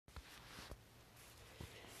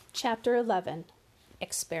Chapter 11.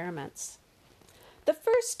 Experiments. The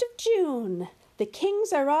 1st of June! The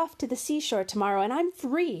Kings are off to the seashore tomorrow, and I'm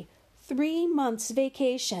free. 3 months'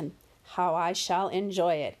 vacation. How I shall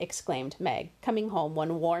enjoy it, exclaimed Meg, coming home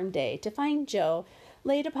one warm day to find Joe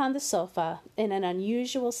laid upon the sofa in an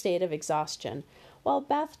unusual state of exhaustion, while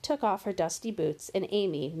Beth took off her dusty boots and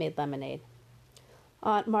Amy made lemonade.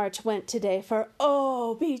 Aunt March went today for,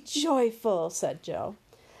 "Oh, be joyful," said Joe.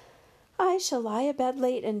 "I shall lie abed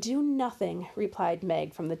late and do nothing," replied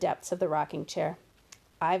Meg from the depths of the rocking chair.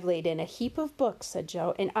 "I've laid in a heap of books," said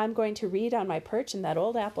Joe, "and I'm going to read on my perch in that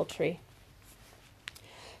old apple tree."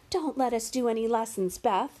 "Don't let us do any lessons,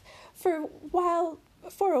 Beth, for a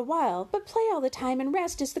while, but play all the time and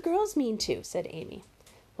rest as the girls mean to," said Amy.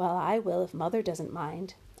 "Well, I will if Mother doesn't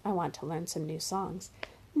mind. I want to learn some new songs."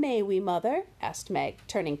 "May we, Mother?" asked Meg,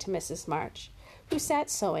 turning to Mrs. March, who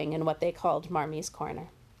sat sewing in what they called Marmy's corner.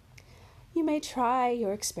 "You may try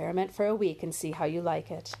your experiment for a week and see how you like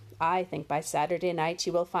it. I think by Saturday night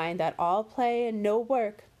you will find that all play and no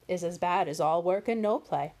work is as bad as all work and no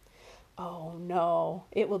play." "Oh, no,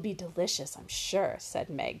 it will be delicious, I'm sure," said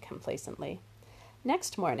Meg complacently.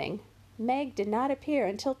 Next morning, Meg did not appear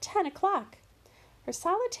until 10 o'clock. Her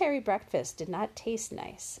solitary breakfast did not taste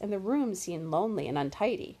nice, and the room seemed lonely and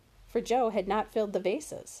untidy, for Joe had not filled the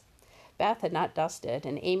vases. Beth had not dusted,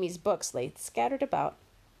 and Amy's books lay scattered about.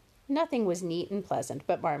 Nothing was neat and pleasant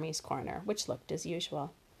but Marmy's corner, which looked as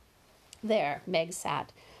usual. There Meg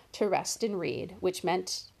sat to rest and read, which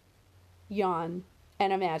meant yawn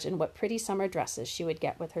and imagine what pretty summer dresses she would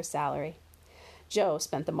get with her salary. Joe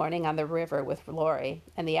spent the morning on the river with Laurie,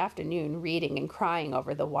 and the afternoon reading and crying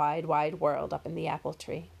over the wide, wide world up in the apple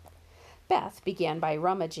tree. Beth began by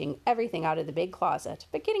rummaging everything out of the big closet,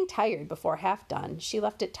 but getting tired before half done, she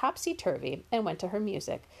left it topsy-turvy and went to her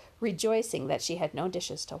music, rejoicing that she had no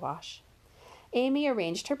dishes to wash. Amy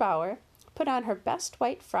arranged her bower, put on her best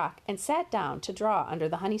white frock, and sat down to draw under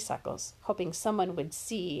the honeysuckles, hoping someone would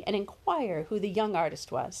see and inquire who the young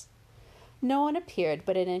artist was. No one appeared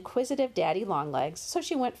but an inquisitive Daddy Longlegs, so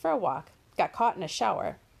she went for a walk, got caught in a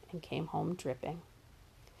shower, and came home dripping.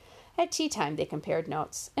 At tea time they compared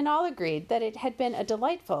notes, and all agreed that it had been a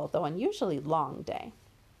delightful, though unusually long day.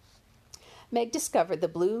 Meg discovered the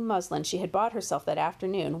blue muslin she had bought herself that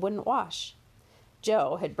afternoon wouldn't wash.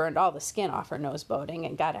 Joe had burned all the skin off her nose boating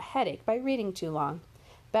and got a headache by reading too long.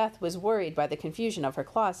 Beth was worried by the confusion of her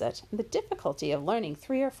closet and the difficulty of learning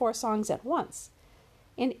 3 or 4 songs at once.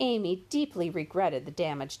 And Amy deeply regretted the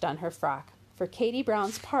damage done her frock, for Katie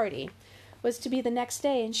Brown's party was to be the next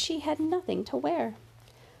day and she had nothing to wear.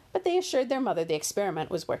 But they assured their mother the experiment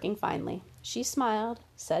was working finely. She smiled,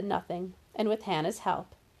 said nothing, and with Hannah's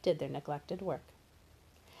help, did their neglected work.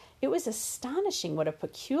 It was astonishing what a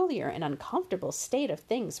peculiar and uncomfortable state of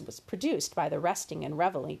things was produced by the resting and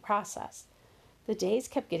reveling process. The days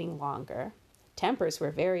kept getting longer, tempers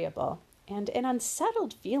were variable, and an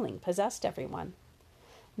unsettled feeling possessed everyone.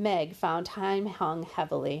 Meg found time hung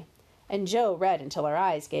heavily, and Joe read until her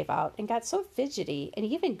eyes gave out and got so fidgety, and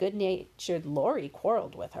even good-natured Laurie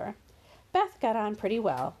quarreled with her. Beth got on pretty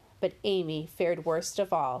well, but Amy fared worst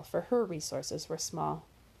of all, for her resources were small.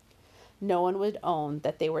 No one would own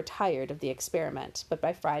that they were tired of the experiment, but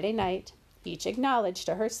by Friday night, each acknowledged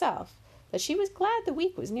to herself that she was glad the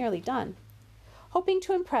week was nearly done. Hoping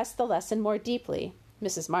to impress the lesson more deeply,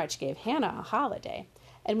 Mrs. March gave Hannah a holiday,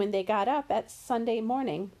 and when they got up at Sunday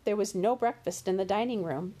morning, there was no breakfast in the dining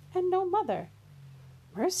room, and no mother.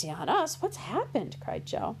 "Mercy on us, what's happened?" cried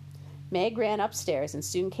Joe. Meg ran upstairs and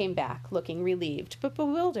soon came back, looking relieved, but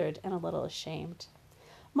bewildered and a little ashamed.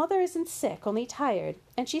 "Mother isn't sick, only tired,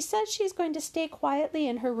 and she says she's going to stay quietly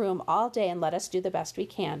in her room all day and let us do the best we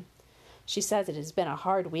can. She says it has been a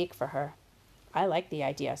hard week for her." "I like the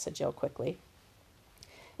idea," said Joe quickly.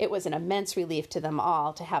 It was an immense relief to them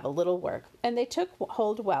all to have a little work, and they took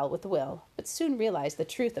hold well with Will, but soon realized the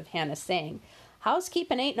truth of Hannah's saying,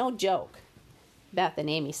 "Housekeeping ain't no joke." Beth and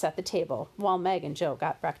Amy set the table, while Meg and Joe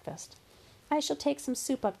got breakfast. "I shall take some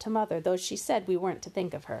soup up to Mother, though she said we weren't to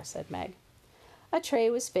think of her," said Meg. A tray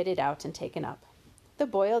was fitted out and taken up. The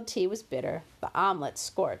boiled tea was bitter, the omelet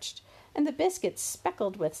scorched, and the biscuits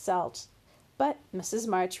speckled with salt, but Mrs.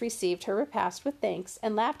 March received her repast with thanks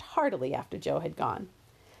and laughed heartily after Joe had gone.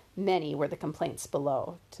 Many were the complaints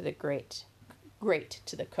below, to the great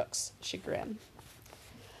to the cook's chagrin.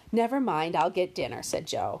 "Never mind, I'll get dinner," said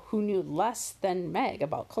Joe, who knew less than Meg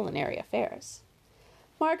about culinary affairs.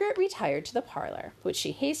 Margaret retired to the parlor, which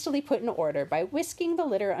she hastily put in order by whisking the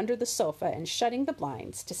litter under the sofa and shutting the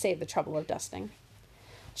blinds to save the trouble of dusting.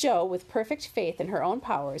 Joe, with perfect faith in her own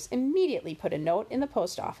powers, immediately put a note in the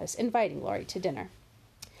post office inviting Laurie to dinner.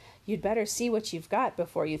 You'd better see what you've got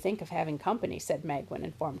before you think of having company, said Meg when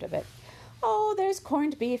informed of it. Oh, there's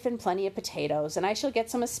corned beef and plenty of potatoes, and I shall get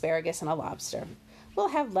some asparagus and a lobster. We'll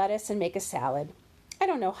have lettuce and make a salad. I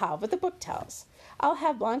don't know how, but the book tells. I'll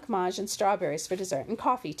have blancmange and strawberries for dessert, and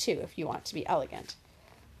coffee, too, if you want to be elegant.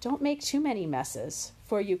 Don't make too many messes,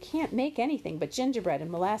 for you can't make anything but gingerbread and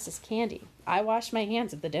molasses candy. I wash my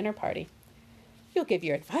hands at the dinner party. You'll give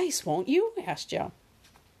your advice, won't you? Asked Joe.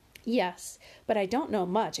 Yes, but I don't know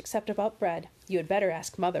much except about bread. You had better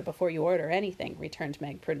ask Mother before you order anything, returned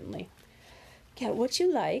Meg prudently. Get what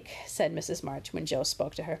you like, said Mrs. March when Joe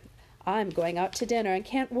spoke to her. I'm going out to dinner and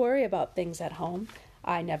can't worry about things at home.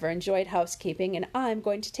 I never enjoyed housekeeping, and I'm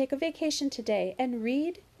going to take a vacation today and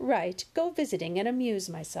read, write, go visiting, and amuse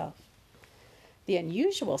myself. The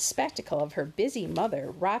unusual spectacle of her busy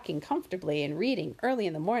mother rocking comfortably and reading early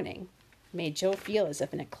in the morning made Joe feel as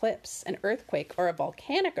if an eclipse, an earthquake, or a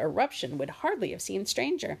volcanic eruption would hardly have seemed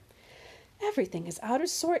stranger. Everything is out of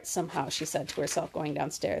sorts somehow, she said to herself going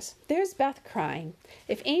downstairs. There's Beth crying.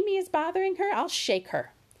 If Amy is bothering her, I'll shake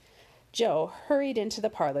her. Joe hurried into the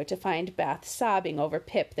parlor to find Beth sobbing over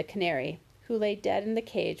Pip the canary, who lay dead in the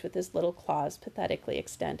cage with his little claws pathetically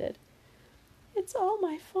extended. It's all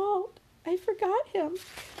my fault. I forgot him.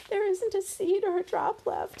 There isn't a seed or a drop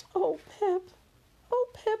left. Oh, Pip. Oh,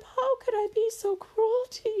 Pip, how could I be so cruel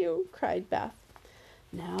to you? Cried Beth.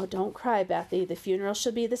 Now, don't cry, Bethy. The funeral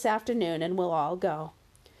shall be this afternoon, and we'll all go.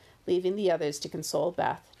 Leaving the others to console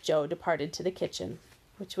Beth, Joe departed to the kitchen,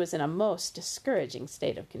 which was in a most discouraging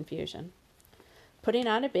state of confusion. Putting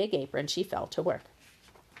on a big apron, she fell to work.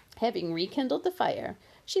 Having rekindled the fire,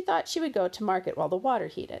 she thought she would go to market while the water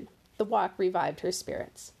heated. The walk revived her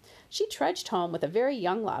spirits. She trudged home with a very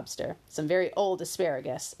young lobster, some very old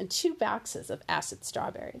asparagus, and 2 boxes of acid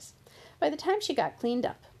strawberries. By the time she got cleaned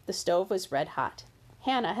up, the stove was red hot.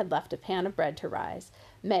 Hannah had left a pan of bread to rise.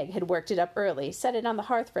 Meg had worked it up early, set it on the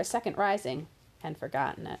hearth for a second rising, and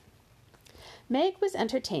forgotten it. Meg was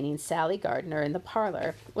entertaining Sally Gardner in the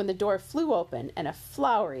parlor when the door flew open and a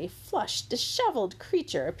flowery, flushed, disheveled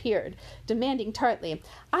creature appeared, demanding tartly,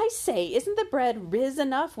 I say, isn't the bread riz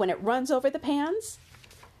enough when it runs over the pans?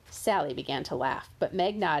 Sally began to laugh, but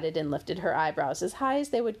Meg nodded and lifted her eyebrows as high as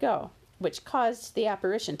they would go, which caused the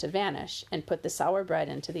apparition to vanish and put the sour bread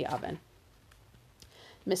into the oven.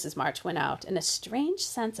 Mrs. March went out, and a strange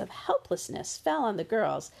sense of helplessness fell on the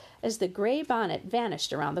girls as the gray bonnet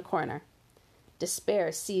vanished around the corner.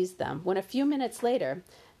 Despair seized them when a few minutes later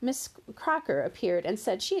Miss Crocker appeared and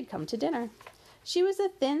said she had come to dinner. She was a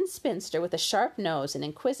thin spinster with a sharp nose and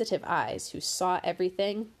inquisitive eyes who saw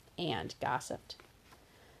everything and gossiped.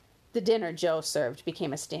 The dinner Joe served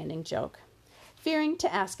became a standing joke. Fearing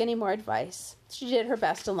to ask any more advice, she did her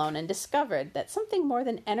best alone and discovered that something more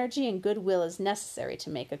than energy and goodwill is necessary to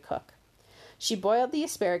make a cook. She boiled the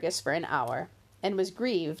asparagus for an hour and was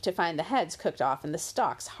grieved to find the heads cooked off and the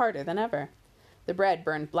stalks harder than ever. The bread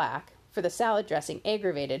burned black, for the salad dressing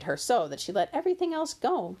aggravated her so that she let everything else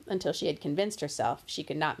go until she had convinced herself she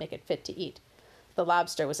could not make it fit to eat. The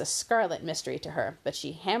lobster was a scarlet mystery to her, but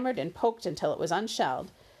she hammered and poked until it was unshelled,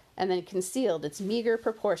 and then concealed its meager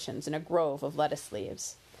proportions in a grove of lettuce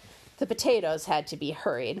leaves. The potatoes had to be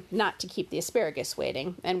hurried, not to keep the asparagus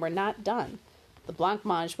waiting, and were not done. The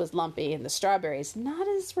blancmange was lumpy, and the strawberries not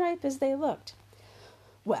as ripe as they looked.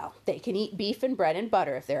 Well, they can eat beef and bread and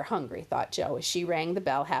butter if they're hungry, thought Joe, as she rang the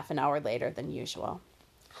bell half an hour later than usual.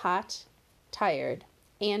 Hot, tired,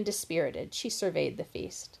 and dispirited, she surveyed the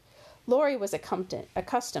feast. Laurie was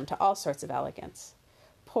accustomed to all sorts of elegance.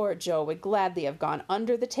 Poor Joe would gladly have gone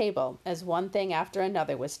under the table as one thing after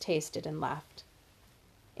another was tasted and left.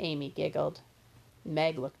 Amy giggled.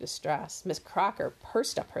 Meg looked distressed. Miss Crocker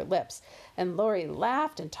pursed up her lips, and Laurie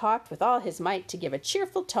laughed and talked with all his might to give a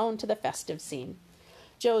cheerful tone to the festive scene.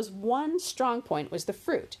 Joe's one strong point was the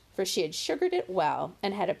fruit, for she had sugared it well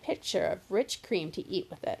and had a pitcher of rich cream to eat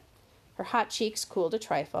with it. Her hot cheeks cooled a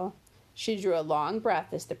trifle. She drew a long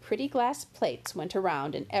breath as the pretty glass plates went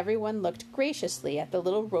around and everyone looked graciously at the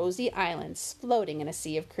little rosy islands floating in a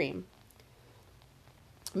sea of cream.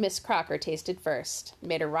 Miss Crocker tasted first,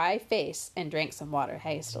 made a wry face, and drank some water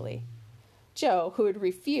hastily. Joe, who had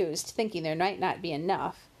refused, thinking there might not be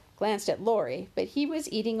enough, glanced at Laurie, but he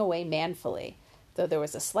was eating away manfully, though there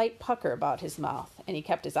was a slight pucker about his mouth, and he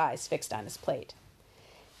kept his eyes fixed on his plate.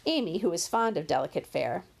 Amy, who was fond of delicate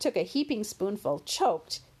fare, took a heaping spoonful,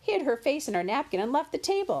 choked, hid her face in her napkin, and left the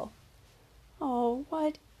table. "Oh,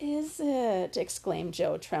 what is it?" exclaimed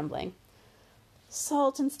Joe, trembling.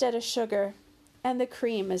 "Salt instead of sugar, and the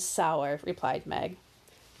cream is sour," replied Meg.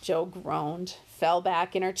 Jo groaned, fell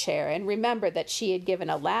back in her chair, and remembered that she had given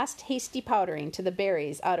a last hasty powdering to the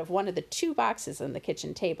berries out of one of the 2 boxes on the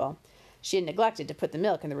kitchen table. She had neglected to put the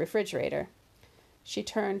milk in the refrigerator. She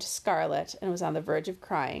turned scarlet and was on the verge of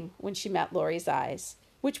crying when she met Laurie's eyes,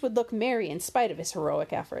 which would look merry in spite of his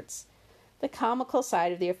heroic efforts. The comical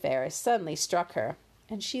side of the affair suddenly struck her,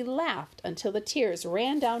 and she laughed until the tears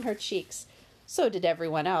ran down her cheeks. So did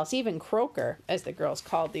everyone else, even Croaker, as the girls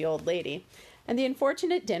called the old lady, and the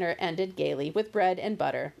unfortunate dinner ended gaily with bread and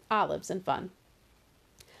butter, olives, and fun.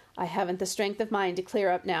 "I haven't the strength of mind to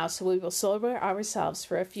clear up now, so we will sober ourselves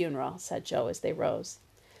for a funeral," said Jo as they rose.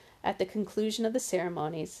 At the conclusion of the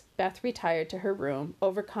ceremonies, Beth retired to her room,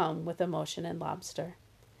 overcome with emotion and lobster.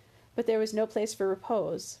 But there was no place for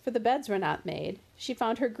repose, for the beds were not made. She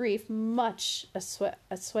found her grief much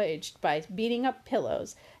assuaged by beating up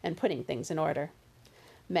pillows and putting things in order.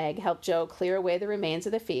 Meg helped Jo clear away the remains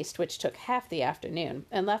of the feast, which took half the afternoon,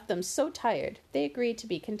 and left them so tired they agreed to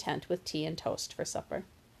be content with tea and toast for supper.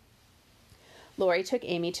 Laurie took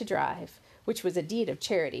Amy to drive, which was a deed of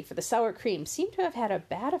charity, for the sour cream seemed to have had a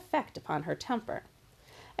bad effect upon her temper.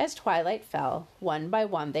 As twilight fell, one by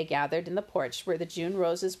one they gathered in the porch where the June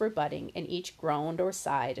roses were budding, and each groaned or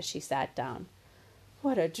sighed as she sat down.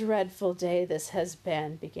 "What a dreadful day this has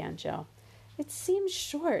been," began Jo. "It seems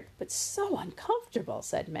short, but so uncomfortable,"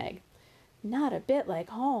 said Meg. "Not a bit like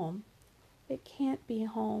home." "It can't be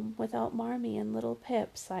home without Marmee and little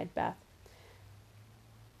Pip," sighed Beth.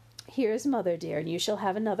 "Here's Mother, dear, and you shall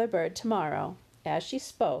have another bird tomorrow." As she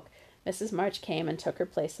spoke, Mrs. March came and took her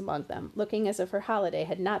place among them, looking as if her holiday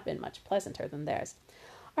had not been much pleasanter than theirs.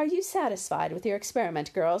 "Are you satisfied with your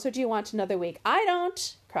experiment, girls, or do you want another week?" "I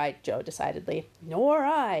don't!" cried Jo decidedly. "Nor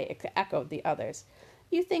I!" echoed the others.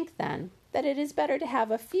 "You think, then, that it is better to have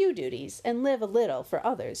a few duties and live a little for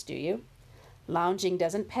others, do you?" "Lounging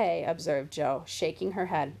doesn't pay," observed Jo, shaking her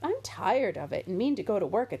head. "I'm tired of it and mean to go to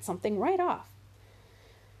work at something right off."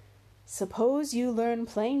 "Suppose you learn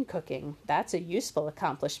plain cooking. That's a useful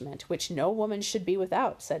accomplishment, which no woman should be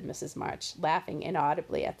without," said Mrs. March, laughing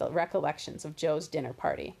inaudibly at the recollections of Jo's dinner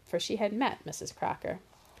party, for she had met Mrs. Crocker.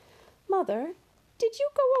 "Mother, did you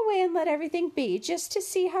go away and let everything be just to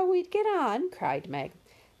see how we'd get on?" cried Meg.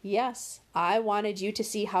 "Yes, I wanted you to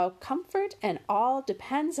see how comfort and all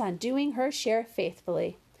depends on doing her share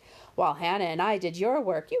faithfully. While Hannah and I did your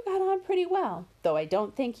work, you got on pretty well, though I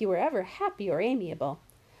don't think you were ever happy or amiable.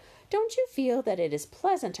 Don't you feel that it is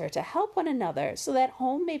pleasanter to help one another so that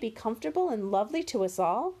home may be comfortable and lovely to us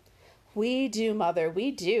all?" "We do, Mother, we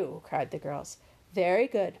do," cried the girls. "Very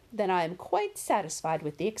good. Then I am quite satisfied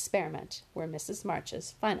with the experiment," were Mrs.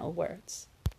 March's final words.